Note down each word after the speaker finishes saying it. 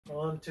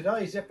On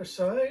today's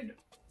episode,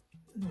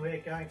 we're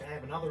going to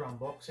have another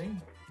unboxing,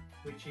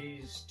 which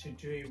is to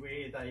do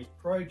with a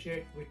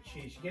project which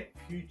is yet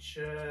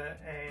future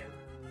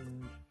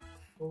and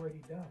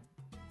already done.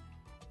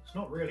 It's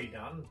not really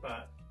done,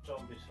 but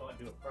Tom decided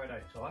to do a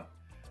prototype.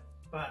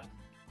 But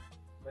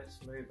let's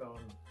move on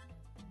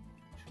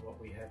to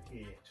what we have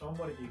here. Tom,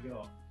 what have you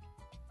got?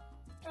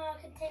 A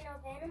container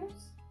of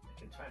animals.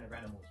 A container of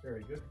animals,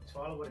 very good.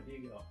 Tyler, what have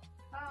you got?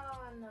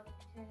 Another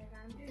container of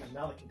animals.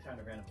 Another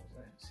container of animals.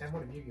 Sam,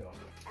 what have you got?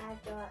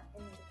 I've got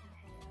another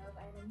container of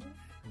animals.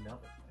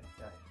 Another,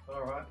 okay.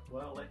 Alright,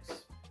 well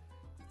let's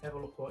have a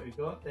look what we've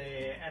got.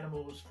 They're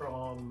animals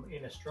from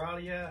in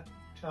Australia,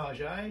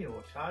 Target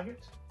or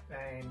Target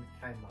and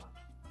Kmart.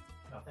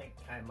 I think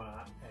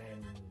Kmart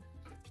and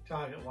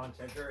Target ones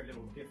have very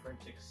little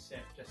difference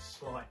except a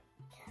slight,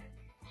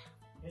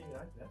 yeah, you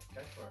know,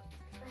 go for it.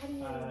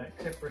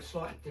 Except for a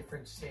slight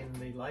difference in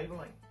the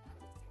labelling.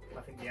 I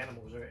think the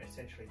animals are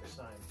essentially the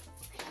same.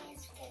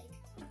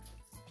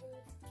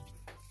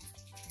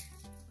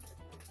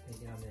 There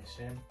you go there,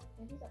 Sam.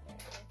 What do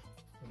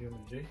you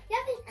want me to do? You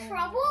having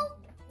trouble?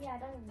 Yeah, I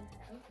don't know how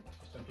to open it.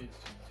 Just undo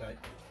the tape.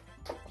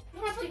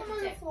 Can I put them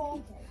on the floor?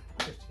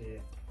 Just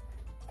here.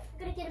 I'm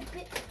gonna get a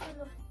bit from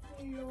the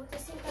floor to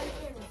see if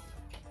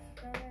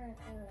I can.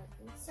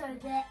 So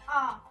there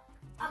are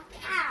a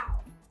cow,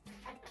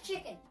 a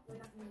chicken. We're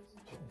not gonna use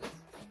chickens.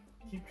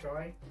 Keep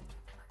trying.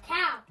 A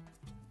cow,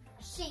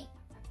 a sheep,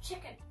 a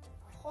chicken, a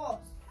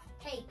horse, a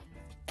pig,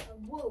 a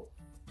wolf,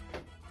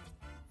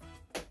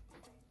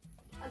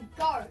 a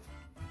goat,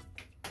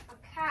 a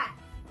cat,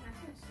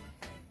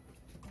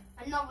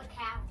 another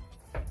cow,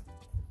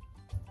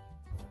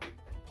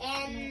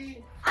 and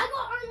I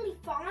got only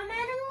farm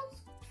animals.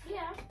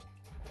 Yeah.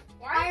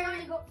 I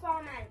only got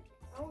farm animals.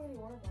 I only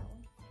wanted that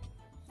one.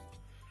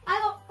 I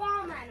got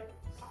farm animals.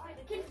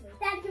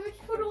 Dad, can we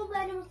just put all the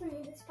animals in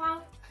this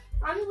pile?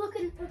 I'm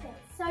looking. Okay,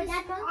 so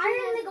Dad,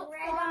 I only got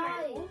farm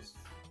animals.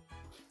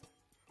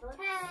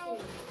 Hey,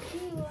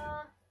 here you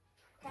are.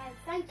 Okay,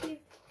 thank you.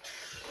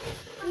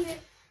 Okay,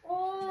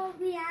 all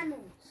the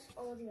animals.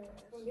 All the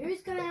others.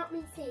 Who's gonna help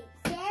me see?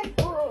 Sam, you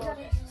got a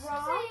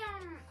giraffe.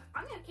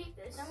 I'm gonna keep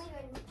this. Tyler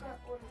got a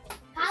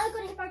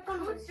It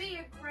hippopotamus. would be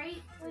a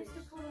great place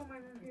to put all my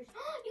reviews.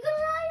 You got a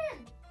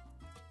lion.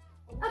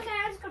 Okay,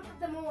 I'm just gonna put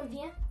them all in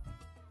here.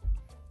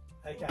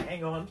 Okay,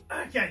 hang on.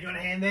 Okay, do you want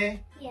a hand there?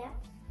 Yeah.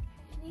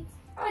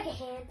 I like a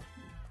hand.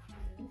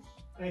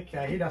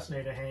 Okay, he doesn't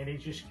need a hand.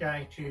 He's just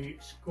going to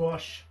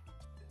squash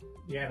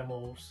the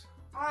animals.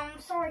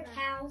 Sorry,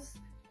 cows.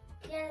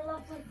 Yeah, I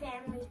love my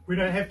family. We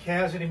don't have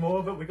cows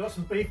anymore, but we've got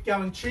some beef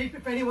going cheap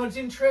if anyone's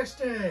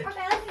interested.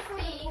 Okay, let's just put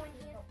it in here.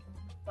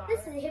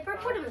 This is a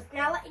hippopotamus.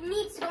 Now it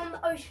needs to go in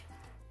the ocean.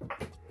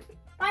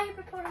 Bye,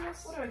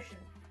 hippopotamus. What ocean?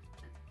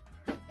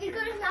 He's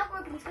got his mouth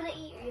open. He's gonna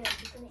eat you.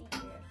 He's gonna eat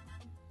you.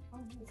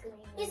 He's gonna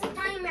eat He has a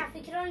tiny mouth.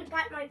 He can only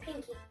bite my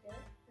pinky.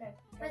 No.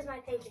 Where's my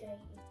pinky? He's gonna eat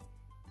you.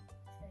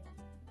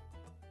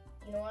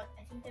 You know what?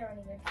 I think they're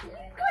only going to eat you.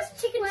 Because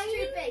chicken's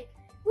too big.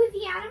 With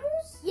the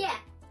animals? Yeah.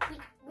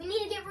 We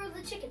need to get rid of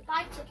the chicken.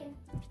 Bye, chicken.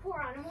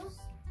 Poor animals.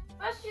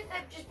 First, they've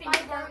just been Bye,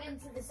 thrown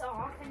into this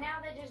ark, and now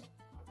they're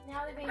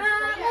being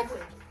let's- played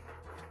with.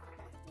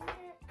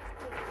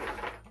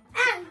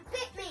 Ow, you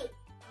bit me.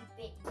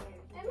 Hey,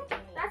 look,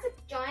 that's a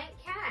giant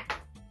cat.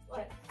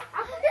 What?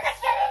 There's a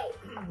kitty.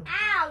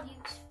 Ow, you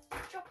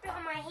dropped it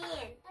on my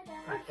hand.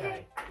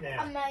 Okay,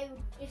 now.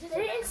 They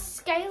didn't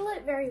scale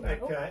it very well.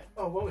 Okay.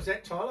 Oh, what was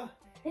that, Tyler?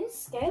 They didn't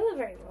scale it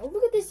very well.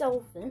 Look at this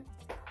elephant.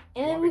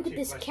 And then Might look be at too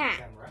this close to the cat.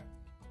 camera.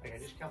 Okay,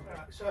 just come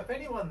back. So if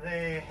anyone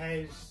there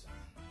has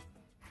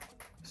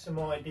some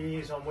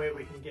ideas on where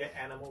we can get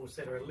animals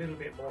that are a little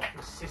bit more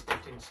consistent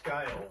in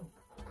scale,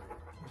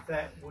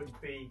 that would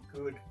be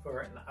good for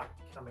an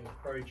upcoming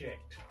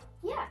project.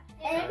 Yeah.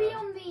 Maybe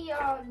on the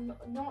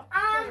not.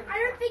 I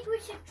don't think we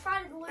should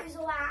try to lose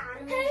all our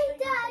animals. Hey,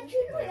 Dad,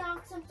 should we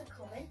ask them to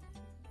comment?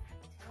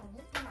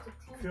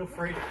 Feel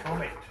free to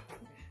comment.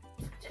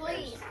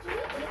 Please. We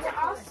need to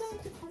ask them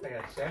to comment.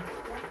 Okay, Sam,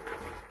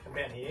 come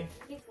down here.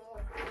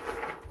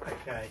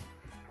 Okay.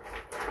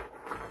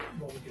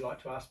 What would you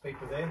like to ask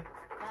people there?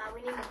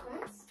 We need more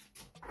comments.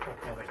 More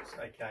comments.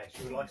 Okay,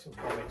 so we'd like some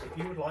comments. If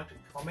you would like to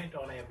comment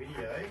on our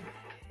video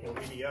or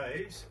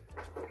videos,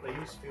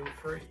 please feel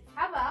free.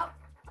 How about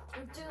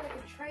we do like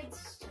a trade?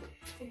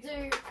 We'll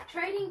do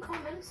trading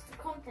comments for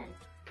content.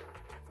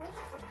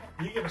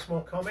 You give us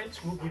more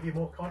comments, we'll give you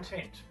more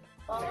content.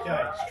 Oh.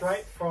 Okay,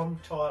 straight from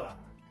Tyler.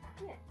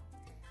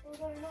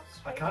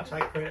 I can't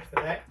take credit for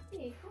that. Yeah,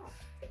 you can't.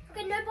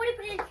 Okay, nobody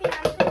put anything.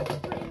 I'm going to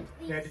put in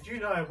these. Now, did you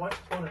know once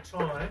upon a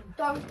time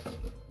Don't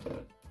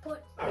put.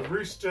 a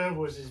rooster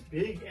was as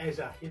big as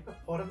a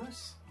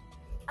hippopotamus?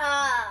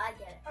 I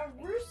get it. A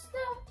rooster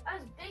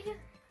as big as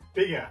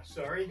Bigger,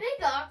 sorry.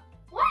 bigger?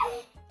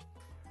 What?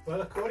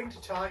 Well, according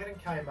to Target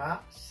and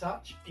Kmart,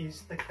 such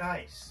is the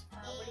case.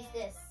 What is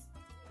this?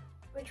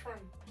 Which one?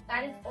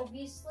 That is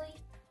obviously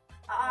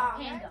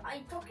panda. Are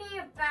you talking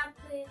about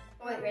the?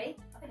 Wait, ready?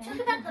 Are you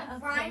talking about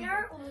the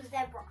rhino or the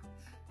zebra?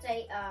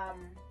 say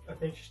I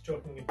think she's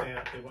talking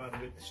about the one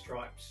with the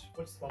stripes.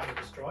 What's the one with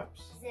the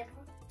stripes?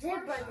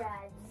 Zebra,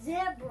 Dad.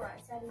 Zebra.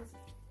 That is.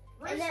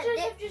 roosters then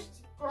have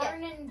just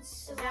grown in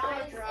size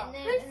and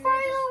then Who's throwing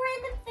all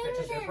random That's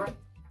a things in? zebra?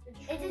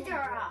 It's a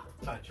giraffe.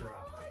 Oh,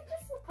 giraffe.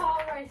 Paul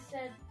I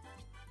said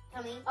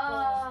Tell me.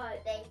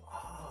 they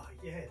Oh,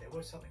 yeah, there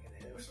was something in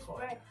there. There was Which is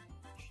quite. red.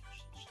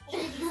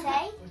 What did you say?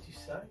 What did you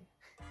say?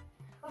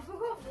 I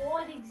forgot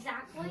what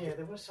exactly. Yeah,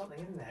 there was something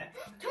in that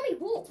Tell me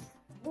wolf.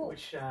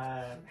 which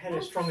had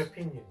a strong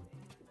opinion.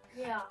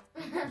 Yeah.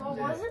 What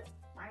Yeah. was it?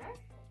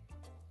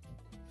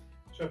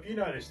 So if you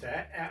noticed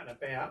that out and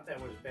about, that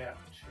was about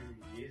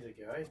 2 years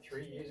ago,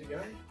 3 years ago.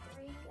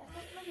 Three, I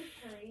think maybe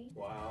three.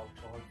 Wow,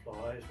 time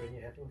flies when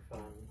you're having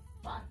fun.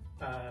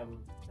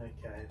 Fun.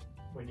 Okay.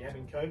 When you're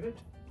having COVID?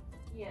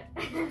 Yeah.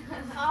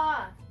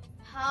 Ha.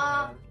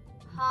 Um,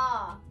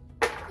 Ha.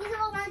 These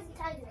are all ones in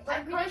Tiger.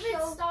 Like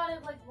COVID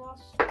started like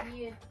last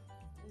year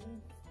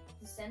in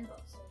December.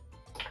 So.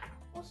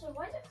 Also,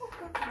 why is it called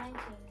COVID-19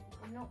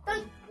 and not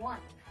COVID-1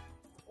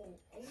 or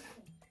 18?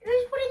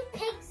 Who's putting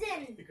pigs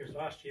in? because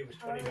last year was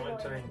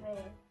 2019.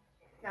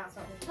 No, it's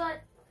not me.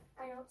 But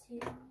I don't see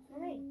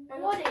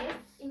it. what if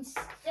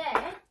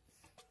instead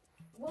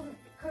wasn't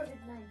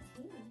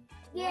COVID-19?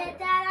 Yeah,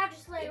 Dad, I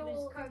just let It was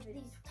all COVID.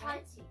 these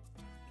tights in.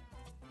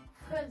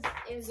 Because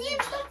it was. See,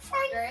 I'm still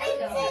trying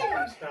Australia. things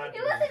in. It started,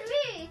 It wasn't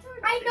me.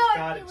 I it know.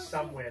 started it was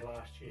somewhere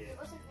last year. It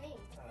wasn't me.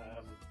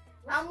 Um,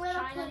 I'm gonna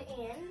China. put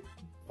in.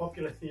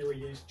 popular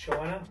theory is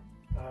China.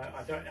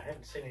 I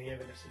haven't seen any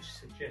evidence to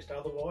suggest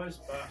otherwise,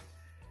 but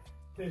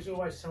there's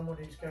always someone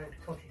who's going to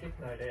contradict,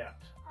 no doubt.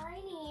 I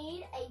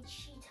need a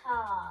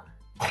cheetah.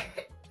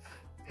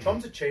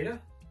 Tom's a cheater.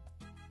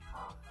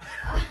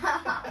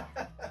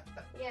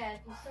 Yeah,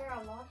 if you saw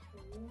our last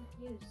video,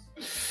 he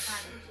was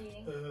kind of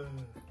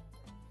cheating.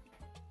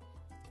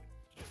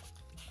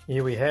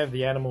 Here we have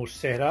the animals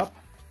set up,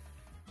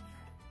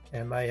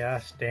 and they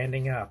are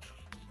standing up.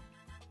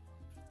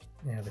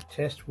 Now the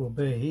test will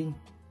be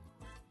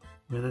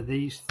whether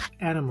these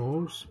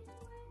animals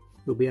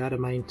will be able to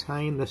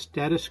maintain the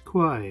status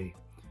quo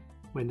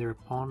when they're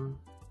upon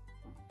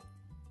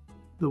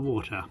the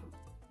water.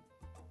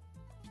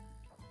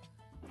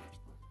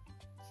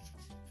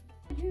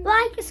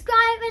 Like,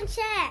 subscribe, and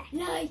share.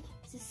 Like,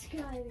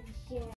 subscribe, and share.